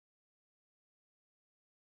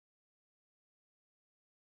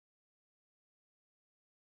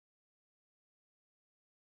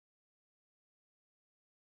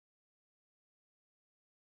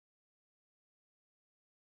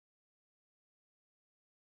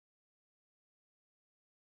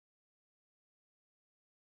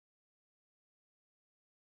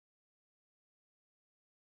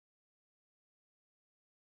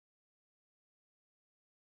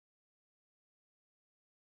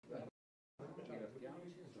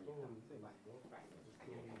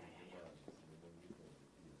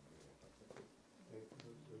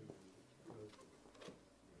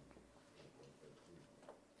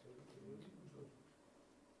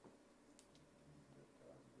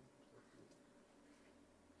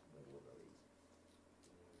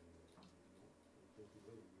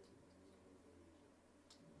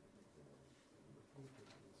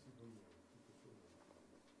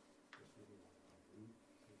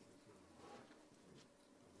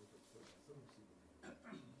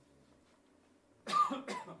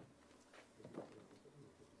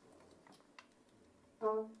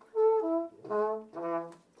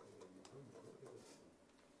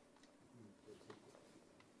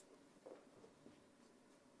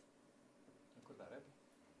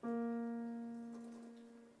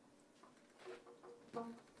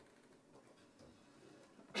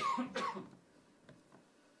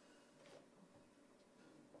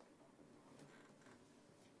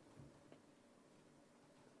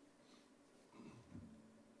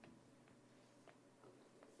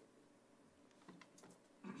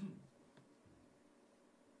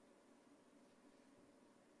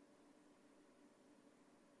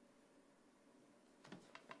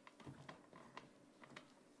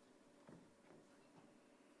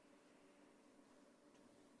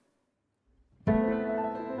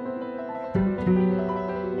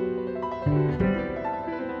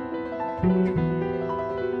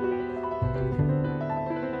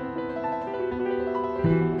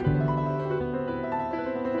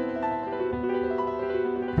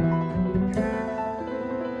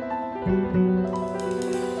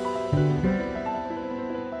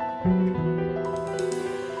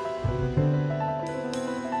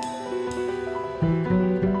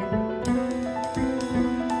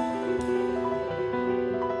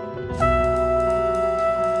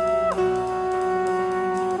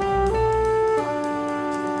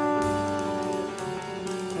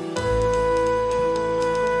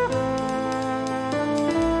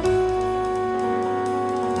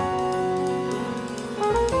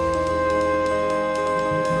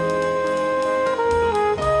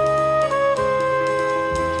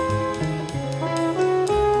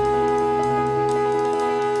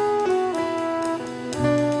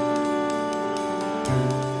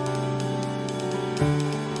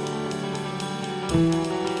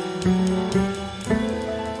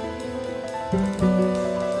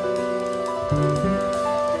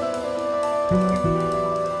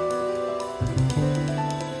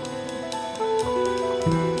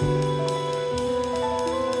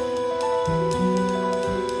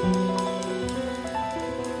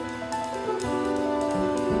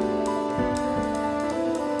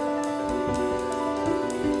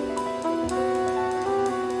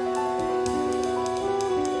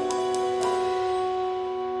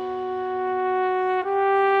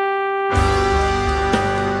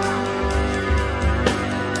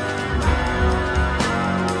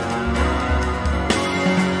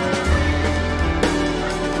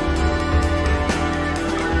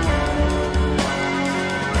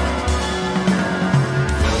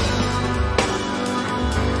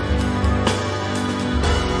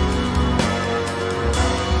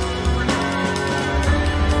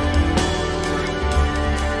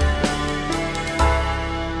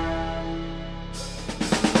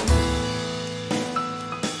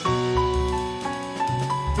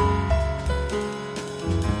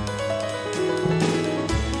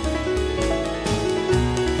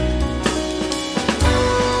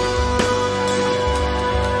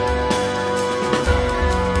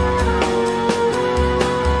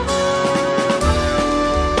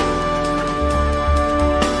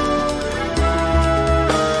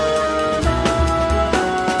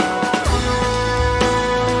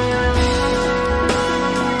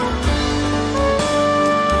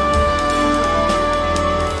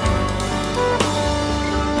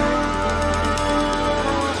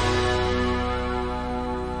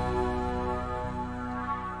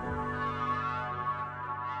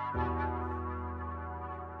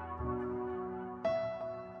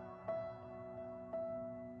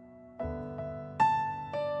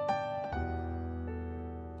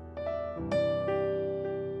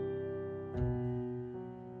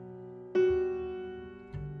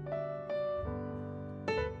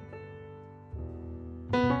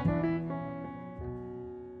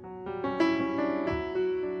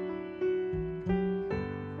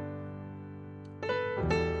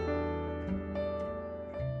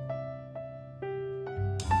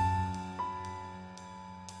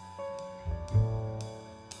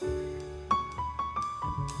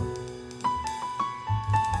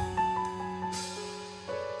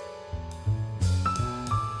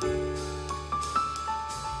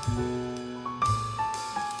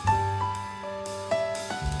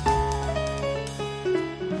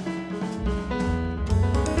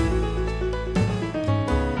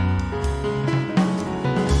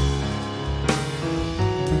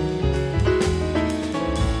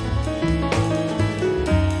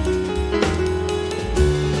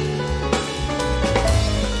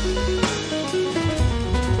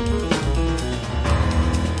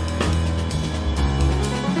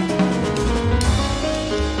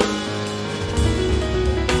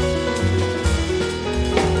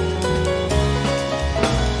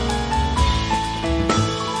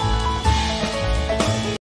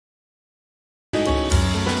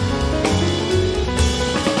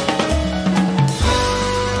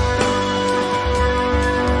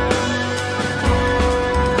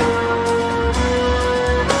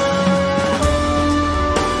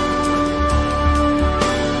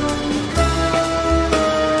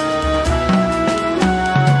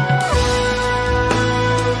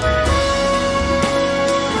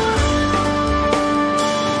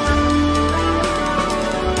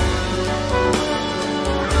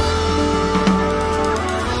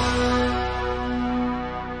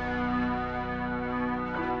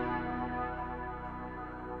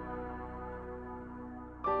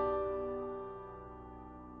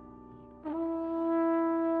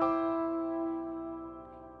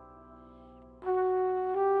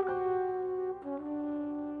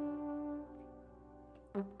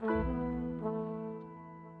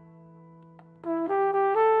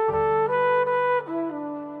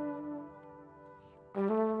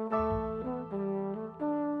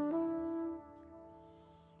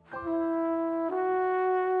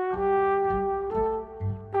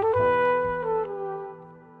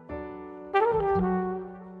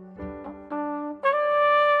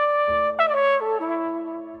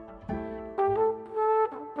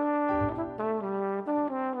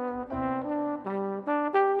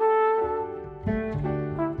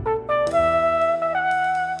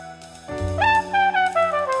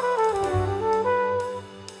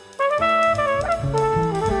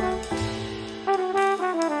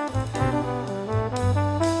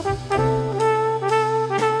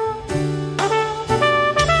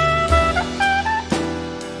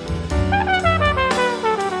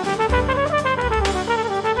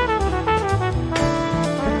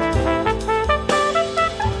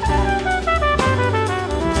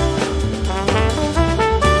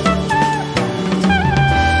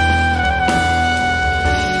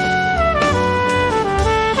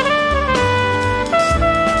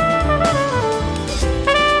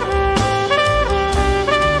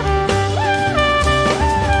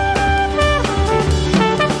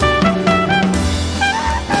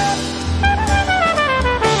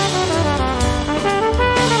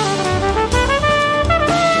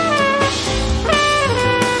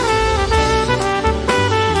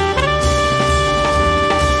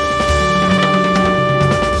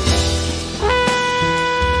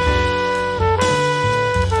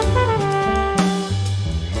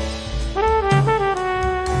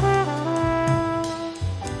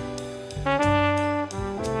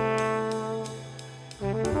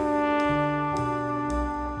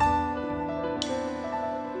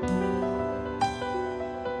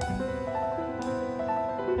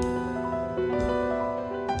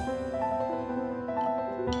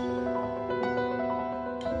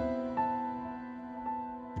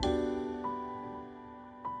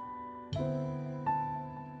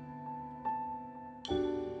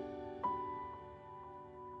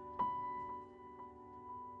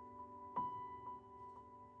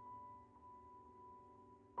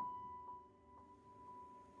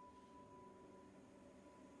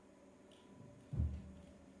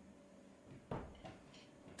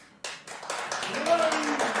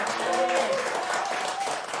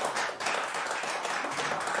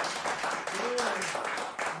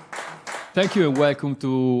Thank you and welcome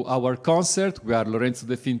to our concert. We are Lorenzo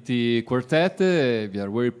De Finti Quartet. We are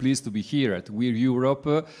very pleased to be here at We're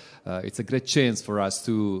Europe. It's a great chance for us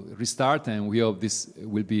to restart, and we hope this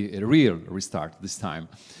will be a real restart this time.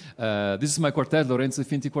 This is my quartet, Lorenzo De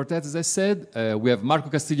Finti Quartet, as I said. We have Marco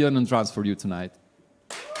Castiglione on drums for you tonight.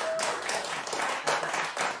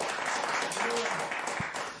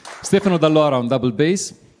 Stefano Dall'Ora on double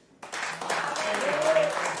bass.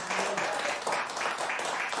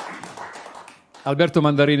 Alberto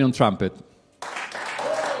Mandarini on trumpet.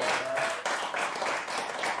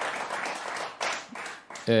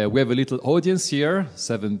 We have a little audience here,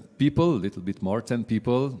 7 people, a little bit more, 10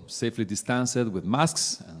 people, safely distanced with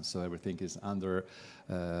masks, and so everything is under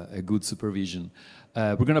a good supervision.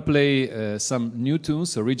 We're going to play some new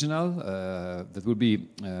tunes, original, that will be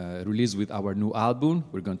released with our new album.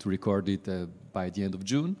 We're going to record it by the end of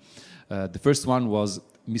June. The first one was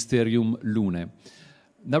Misterium Lunae.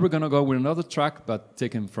 Now we're going to go with another track, but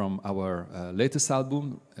taken from our latest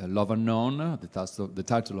album, Love Unknown. The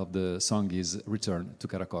title of the song is Return to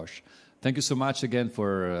Karakosh. Thank you so much again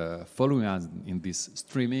for following us in this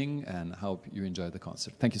streaming, and hope you enjoy the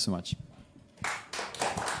concert. Thank you so much.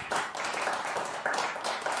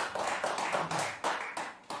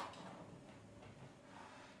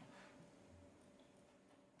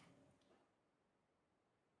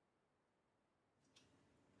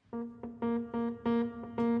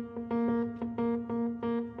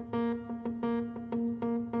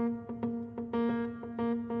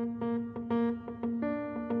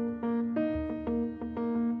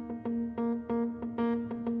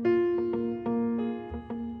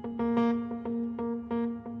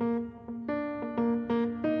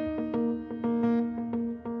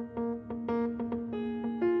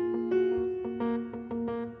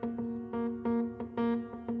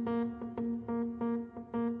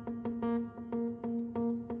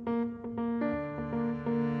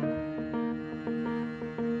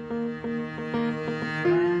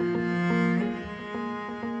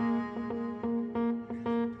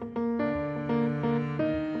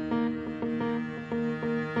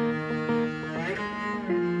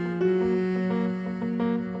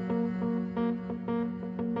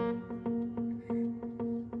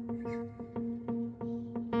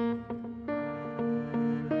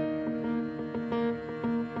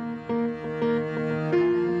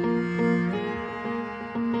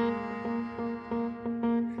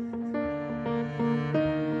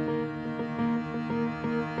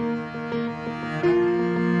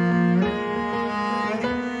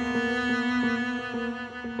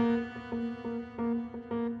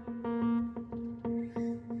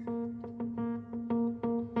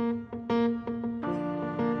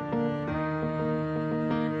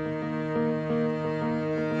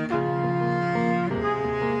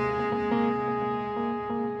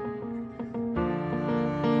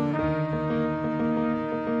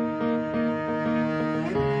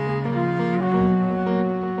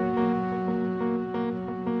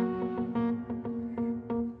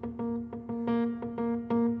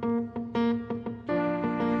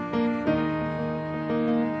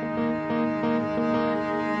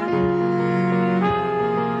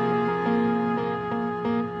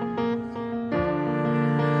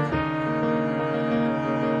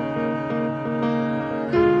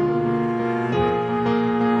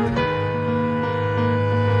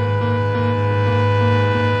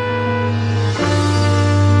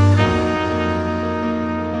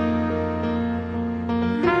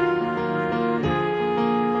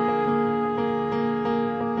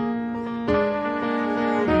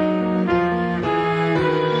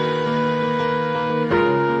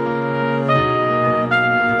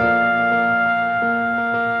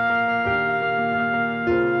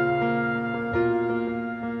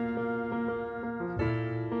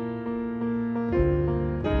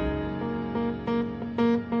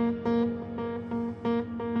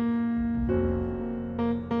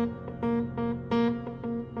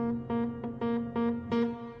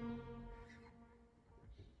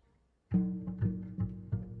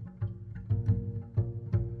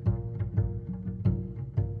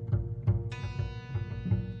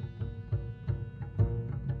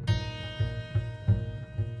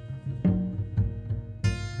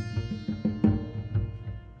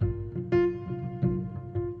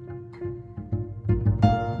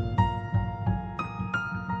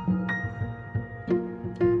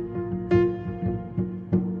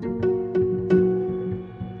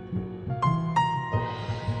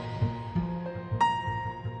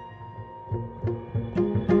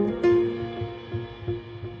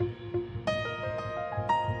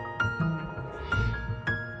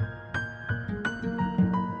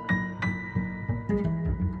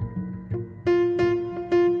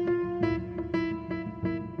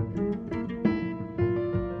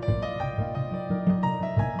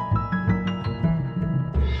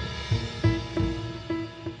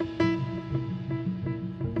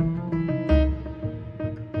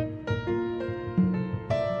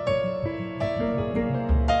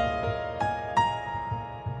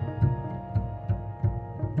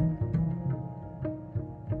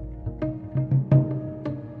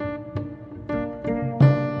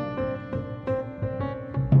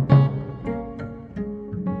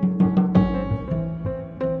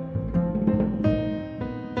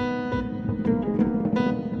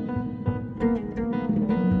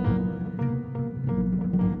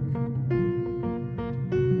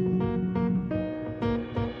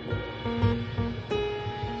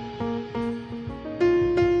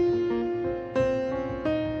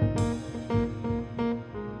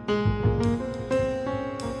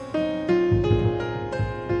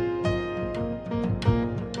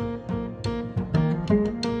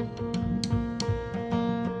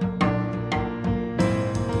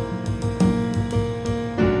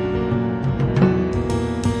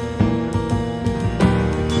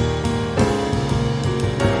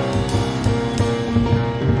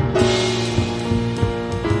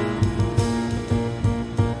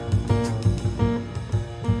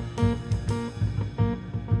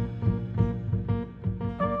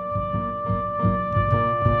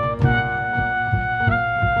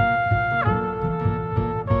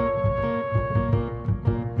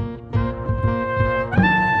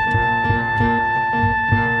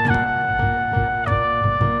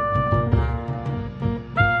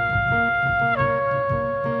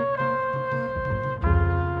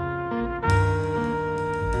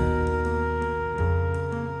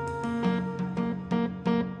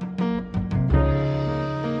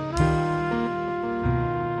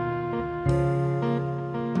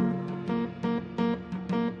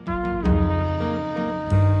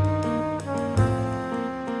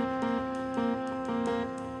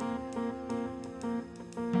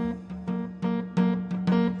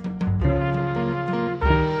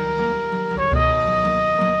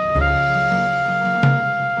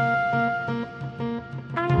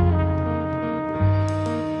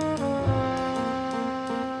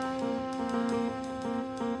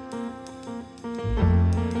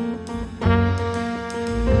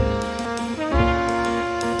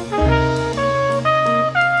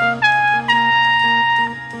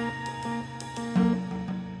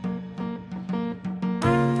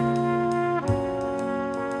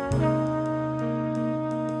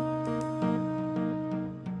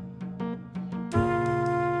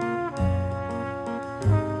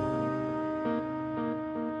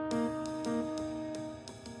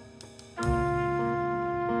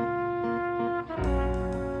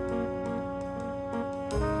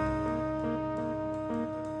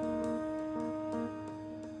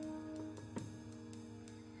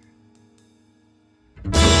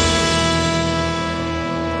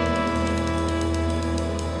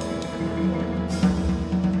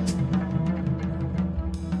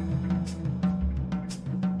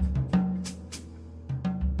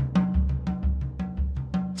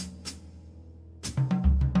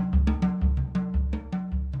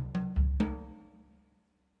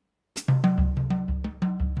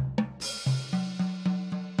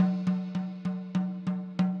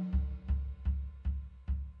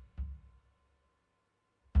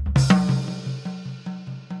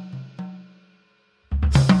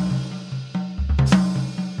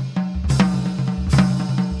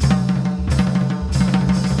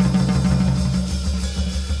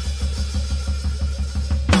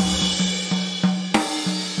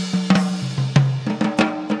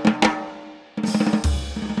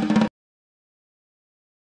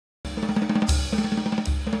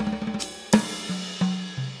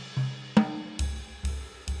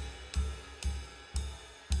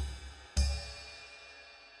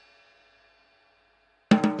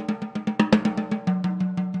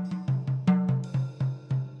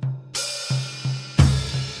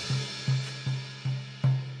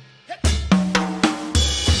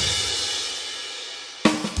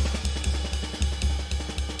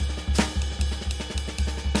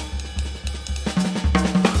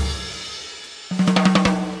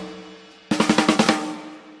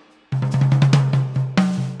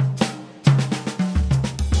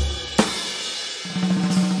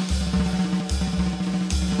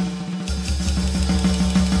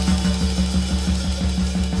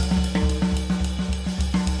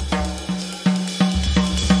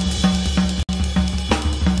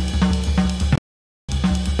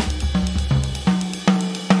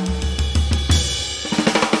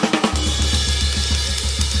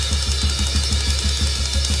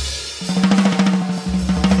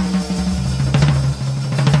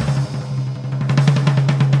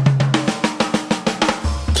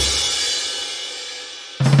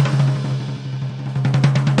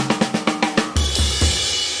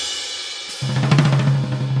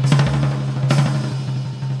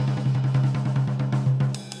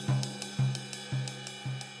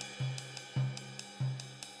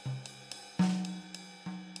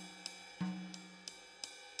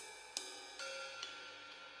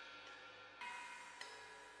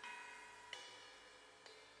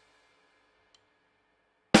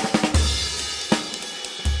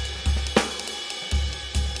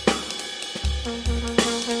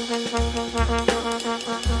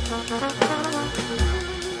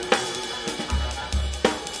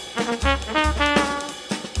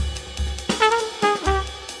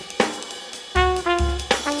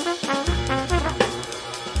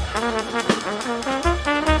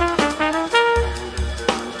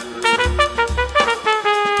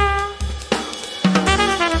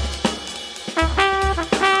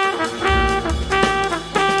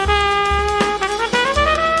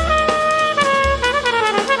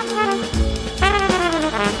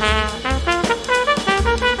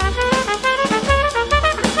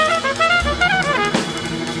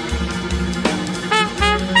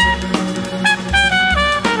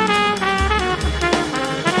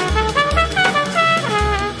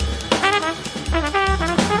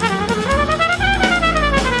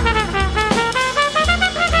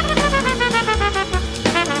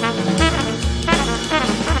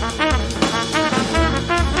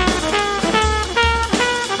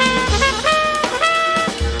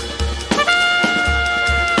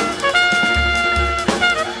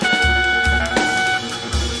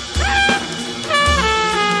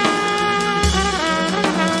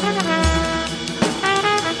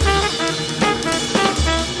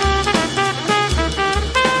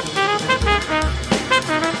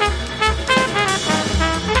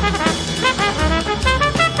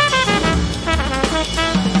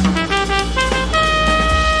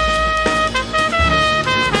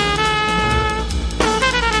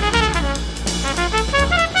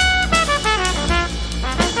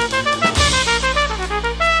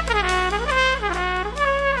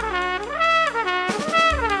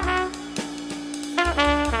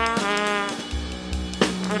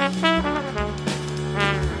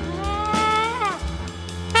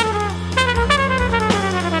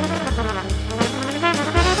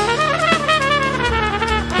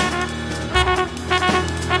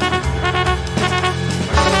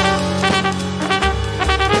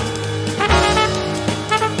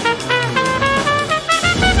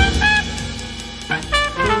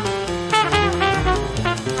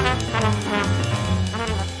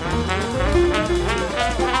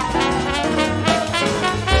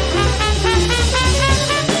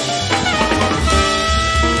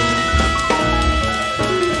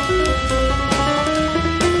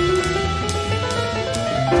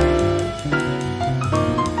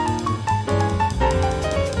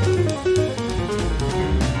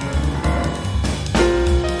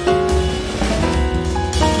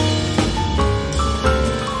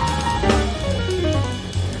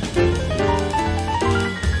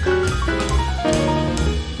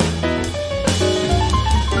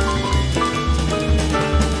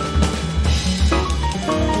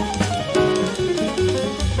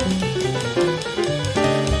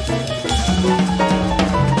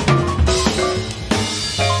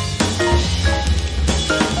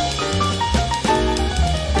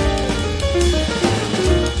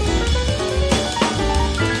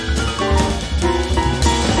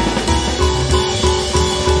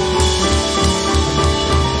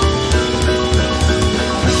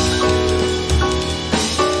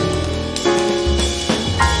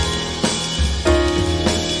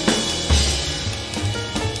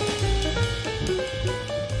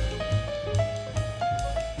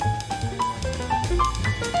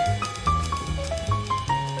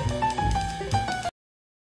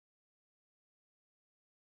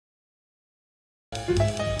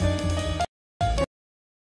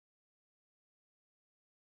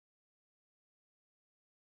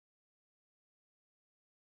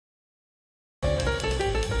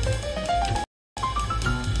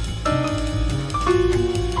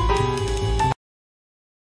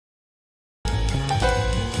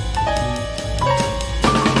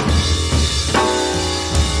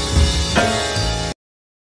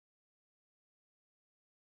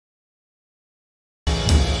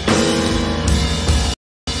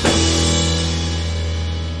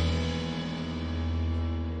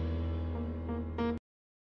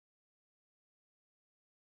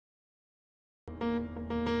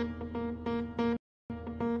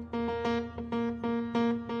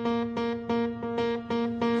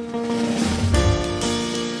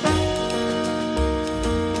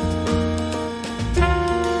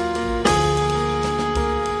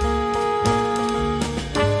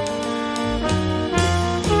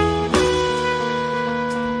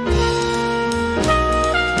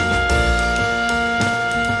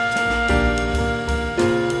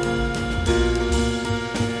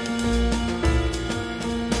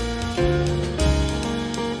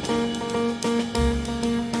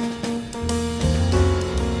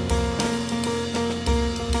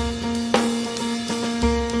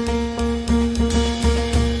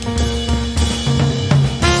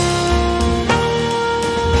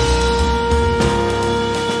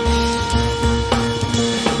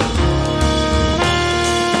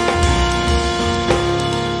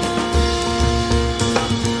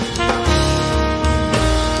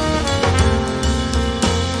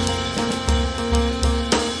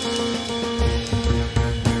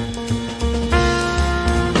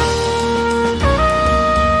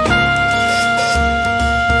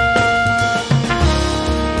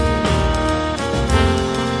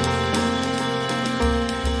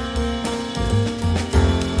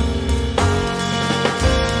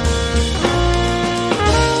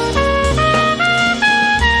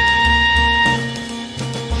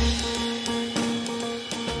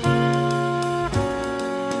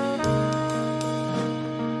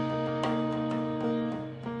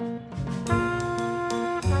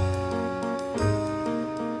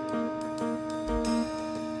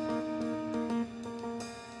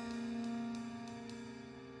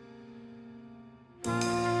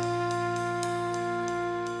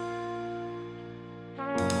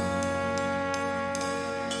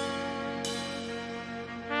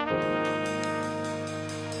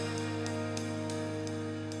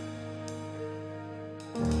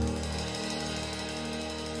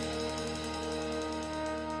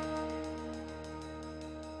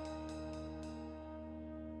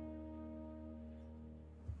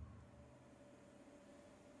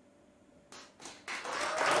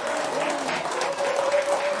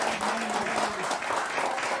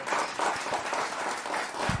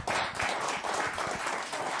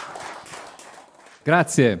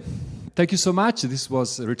 Grazie. Thank you so much. This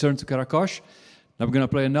was Return to Karakosh. Now we're going to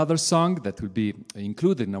play another song that will be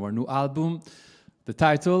included in our new album. The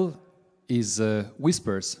title is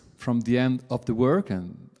Whispers from the End of the Work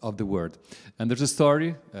and of the Word. And there's a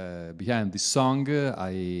story behind this song.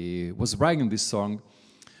 I was writing this song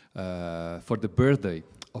for the birthday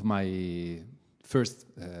of my first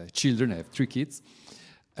children. I have 3 kids.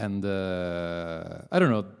 And I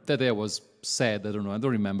don't know, that day I was sad. I don't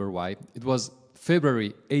remember why. It was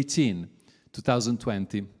February 18,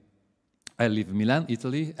 2020. I live in Milan,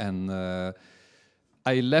 Italy, and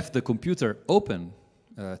I left the computer open,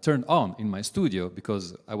 turned on in my studio,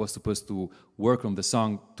 because I was supposed to work on the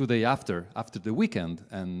song 2 days after the weekend,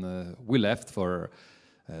 and we left for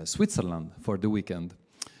Switzerland for the weekend.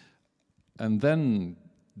 And then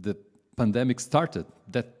the pandemic started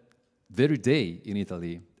that very day in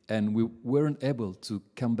Italy, and we weren't able to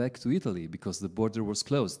come back to Italy because the border was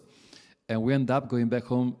closed. And we ended up going back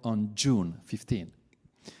home on June 15.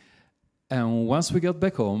 And once we got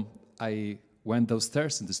back home, I went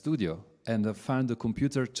downstairs in the studio and I found the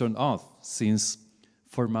computer turned off since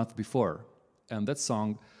 4 months before. And that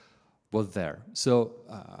song was there. So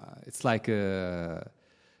it's like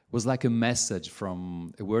was like a message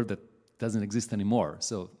from a word that doesn't exist anymore.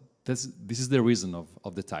 So this is the reason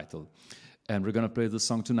of the title. And we're going to play the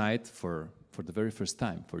song tonight for the very first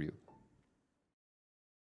time for you.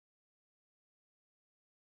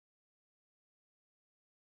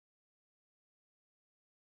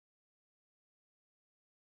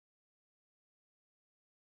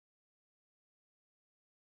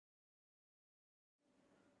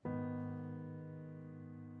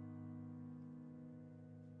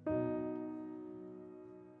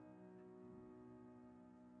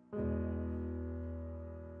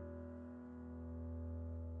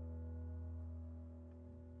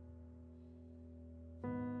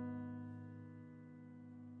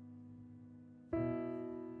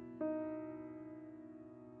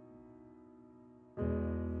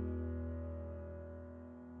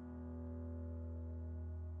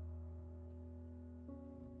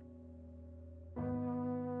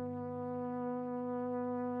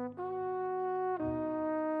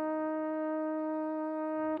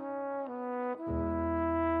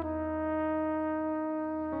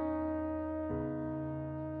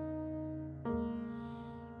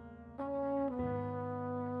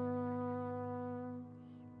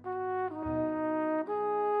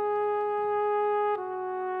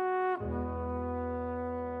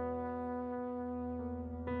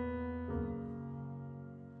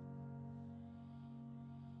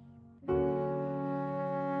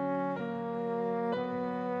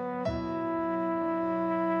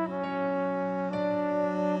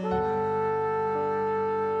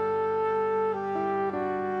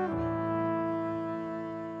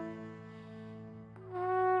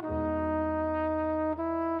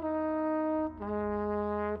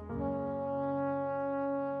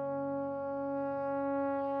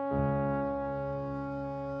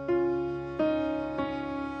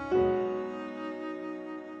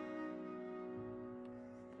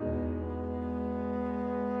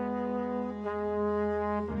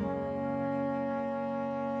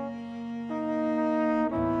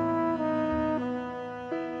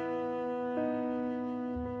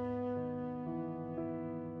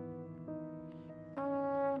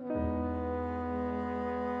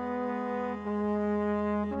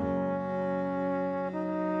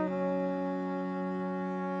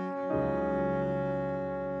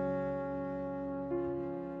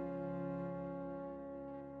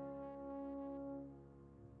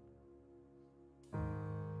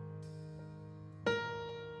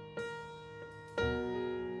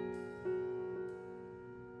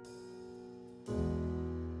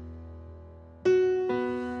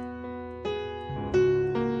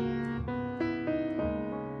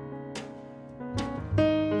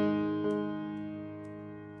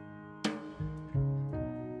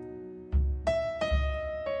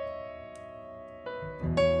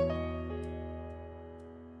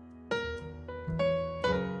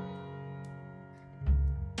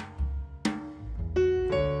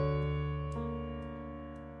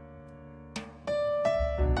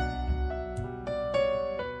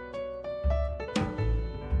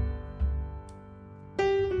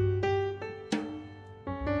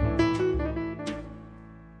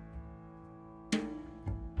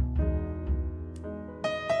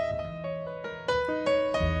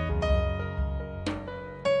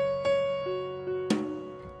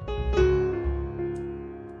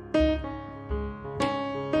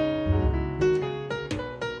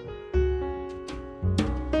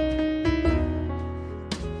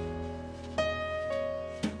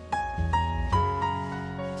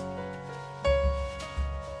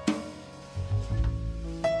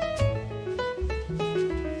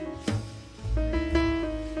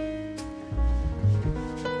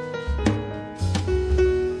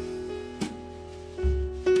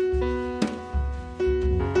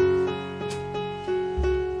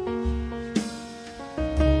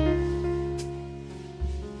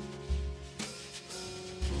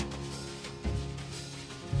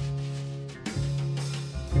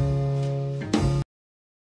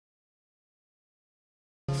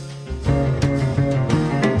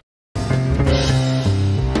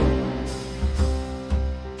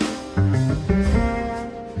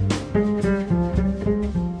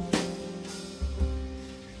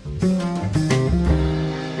 Thank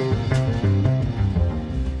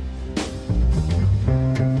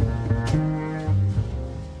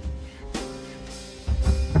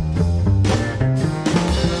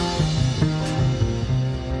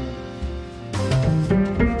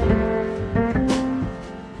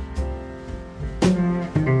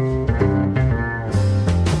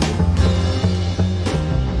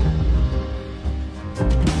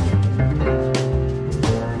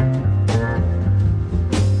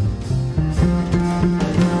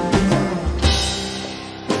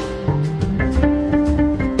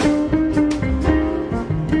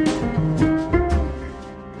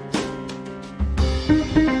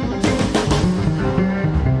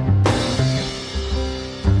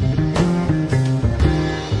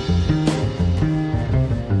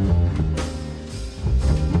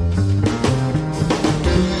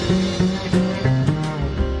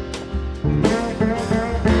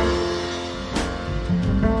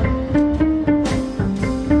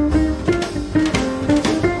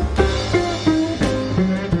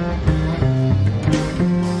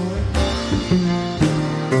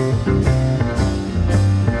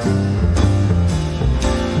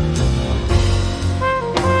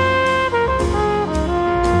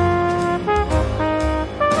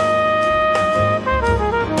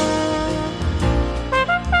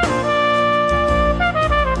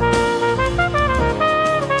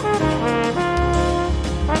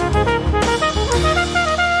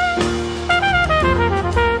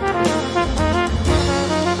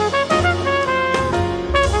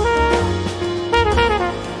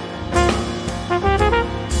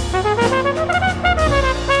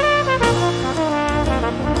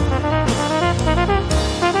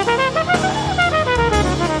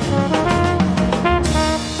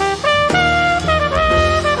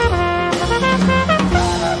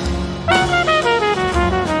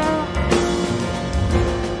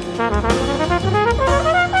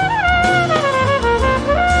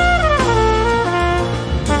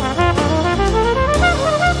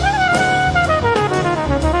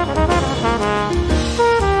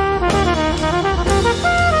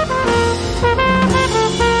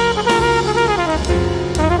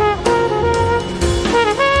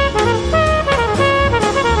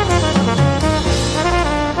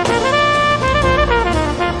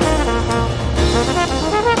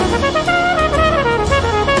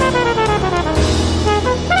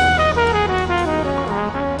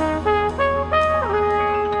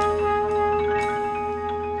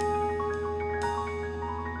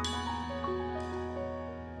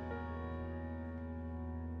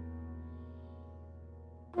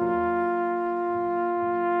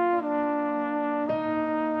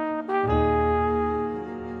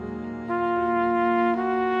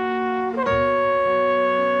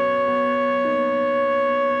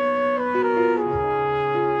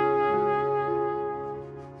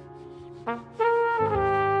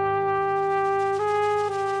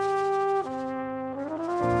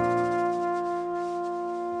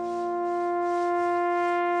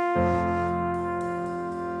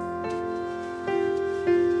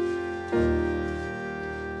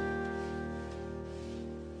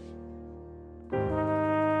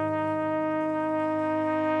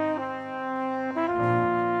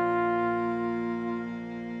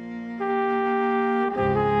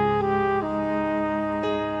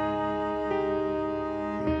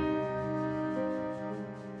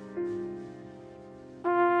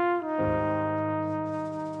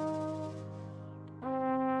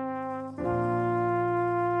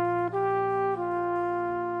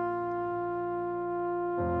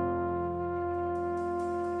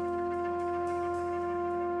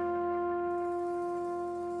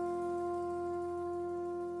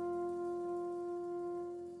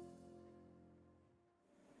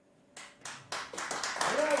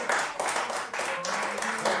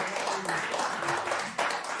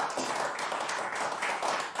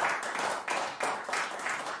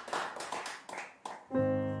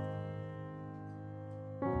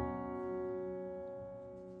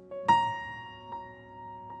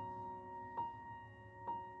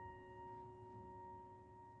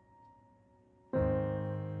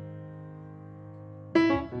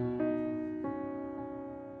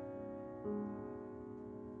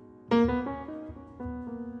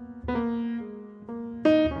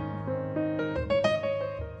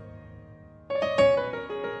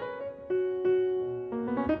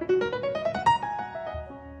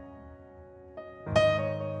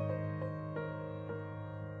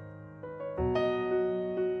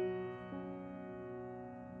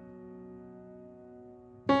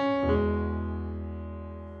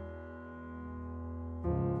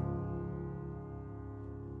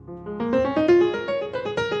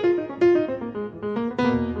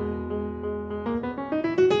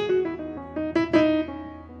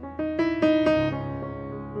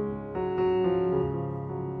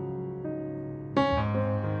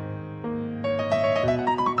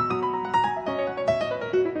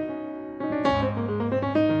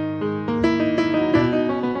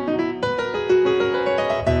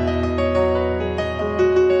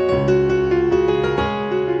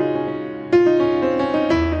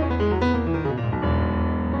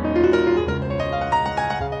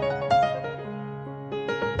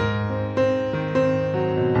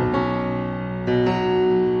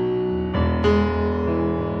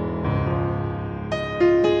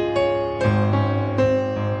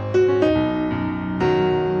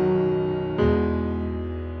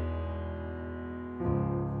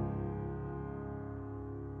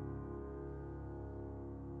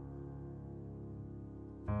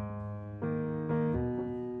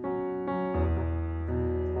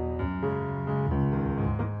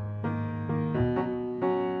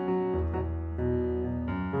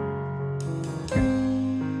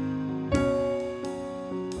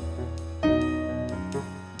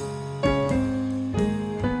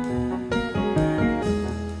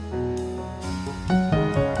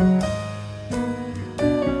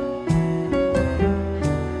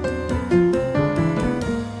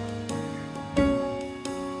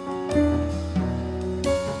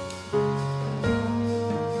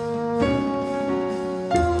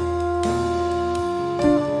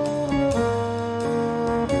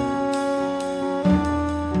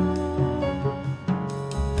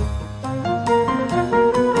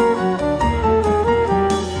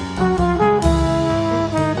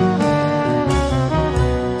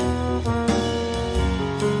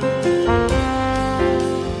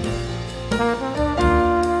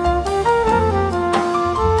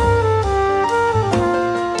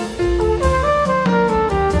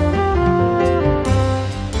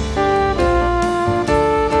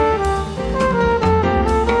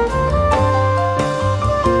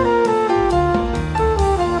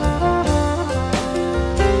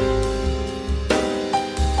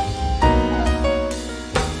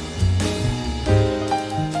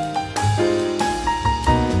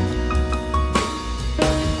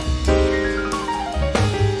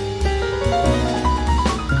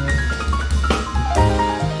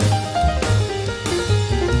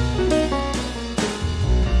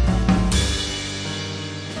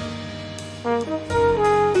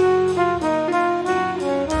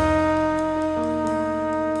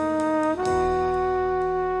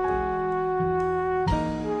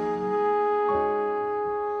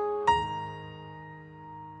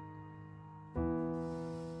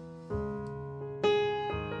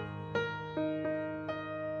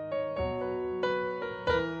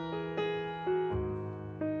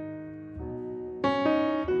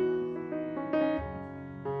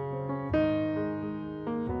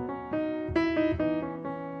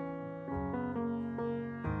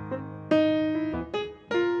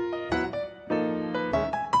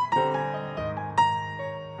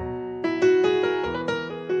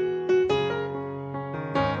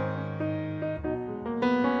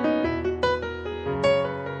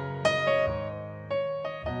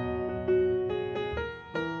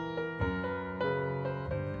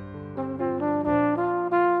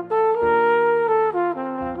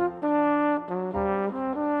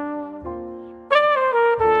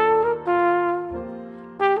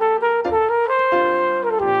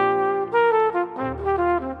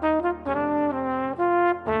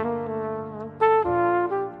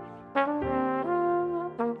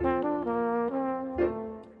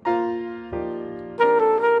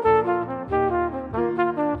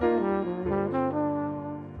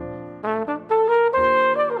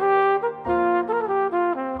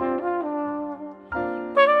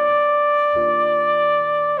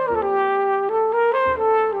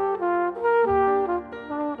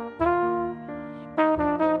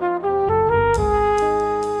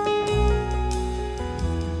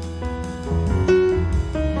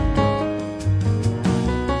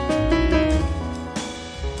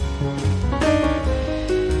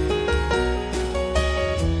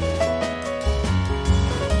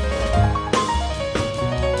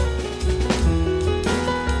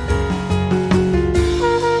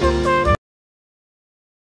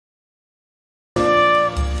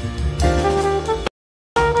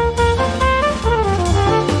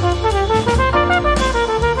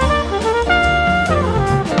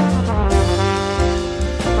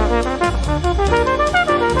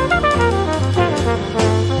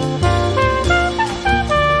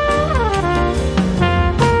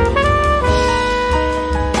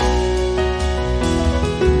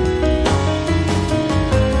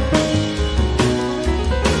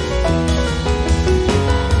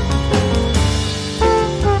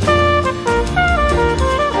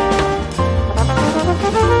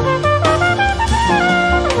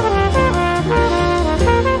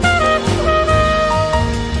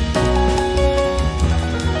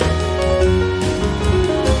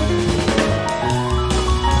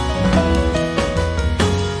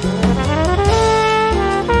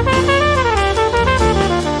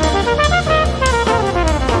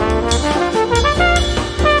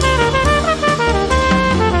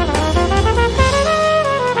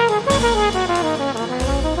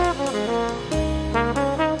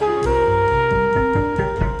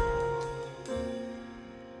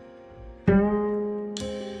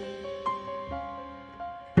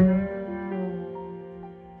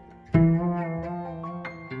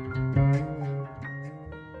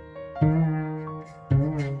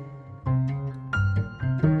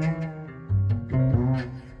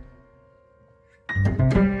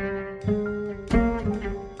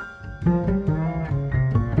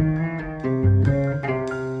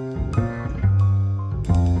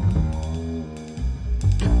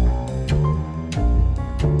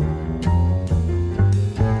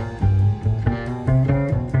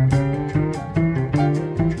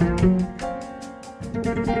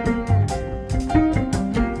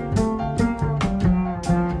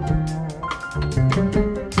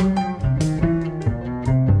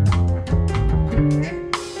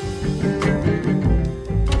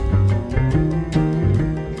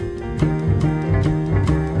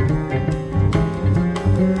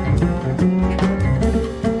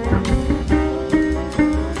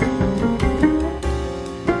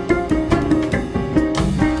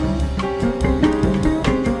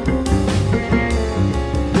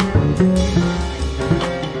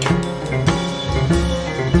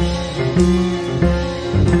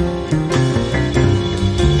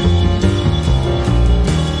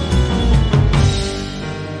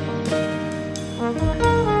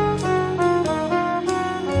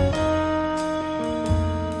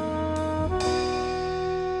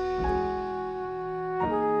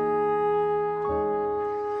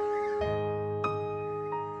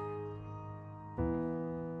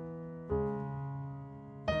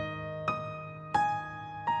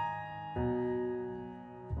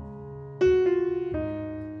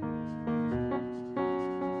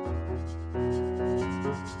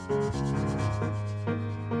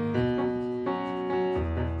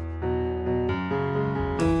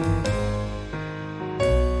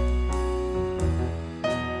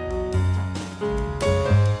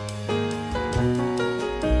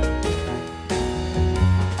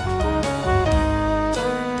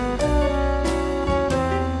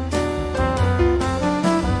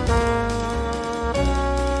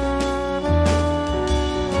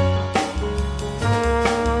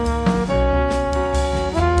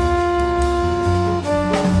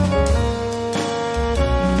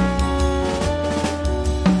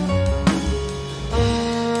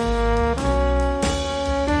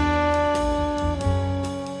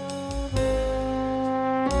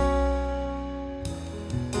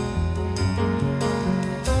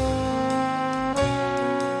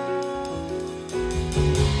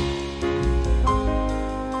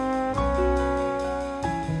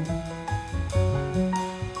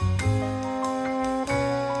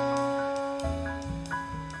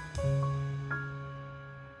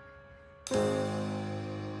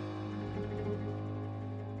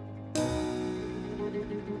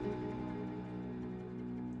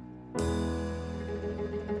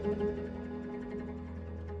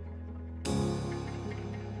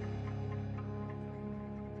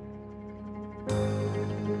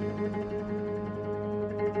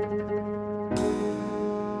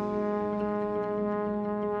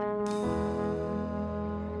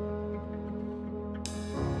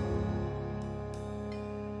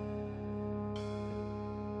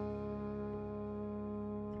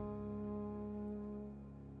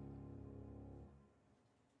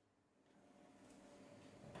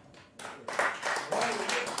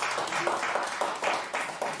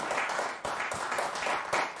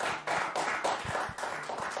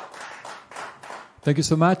Thank you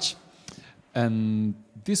so much. And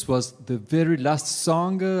this was the very last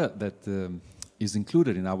song that is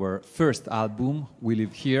included in our first album, We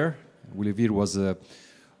Live Here. We Live Here was a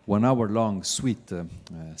 1 hour long suite,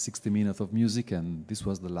 60 minutes of music, and this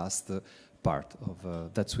was the last part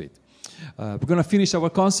of that suite. We're going to finish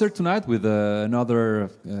our concert tonight with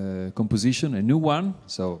another composition, a new one.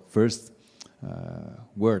 So first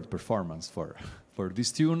word performance for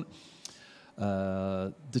this tune.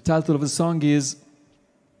 The title of the song is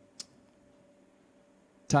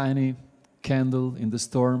Tiny Candle in the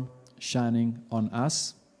Storm Shining on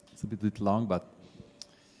Us. It's a bit long, but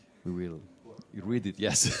we will read it,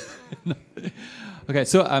 yes. Okay,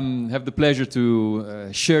 so I have the pleasure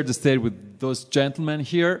to share the stage with those gentlemen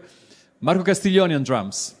here. Marco Castiglioni on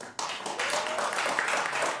drums.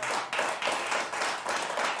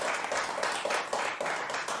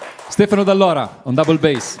 Stefano Dall'Ora on double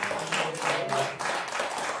bass.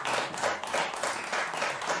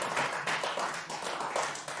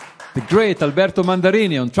 The great Alberto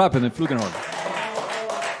Mandarini on trumpet and flugelhorn.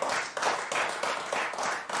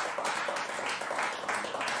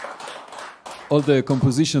 All the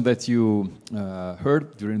compositions that you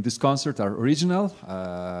heard during this concert are original.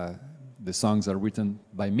 The songs are written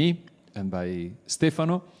by me and by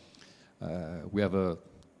Stefano. We have a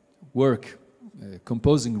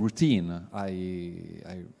composing routine. I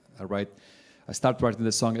start writing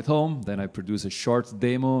the song at home, then I produce a short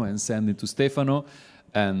demo and send it to Stefano,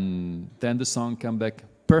 and then the song comes back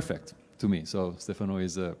perfect to me. So Stefano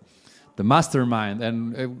is the mastermind.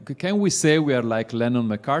 And can we say we are like Lennon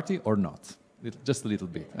McCartney or not? Just a little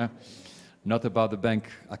bit. Not about the bank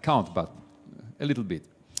account, but a little bit.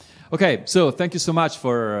 Okay, so thank you so much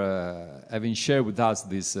for having shared with us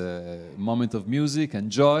this moment of music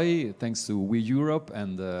and joy. Thanks to We Europe,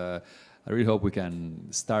 and I really hope we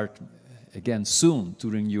can start again soon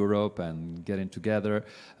touring Europe and getting together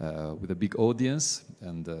with a big audience,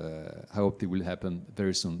 and I hope it will happen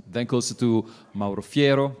very soon. Thank also to Mauro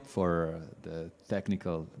Fiero for the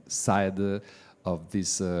technical side of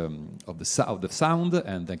this of the sound,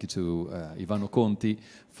 and thank you to Ivano Conti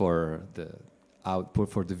for the output,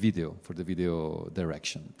 for the video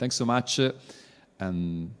direction. Thanks so much,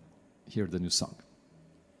 and hear the new song.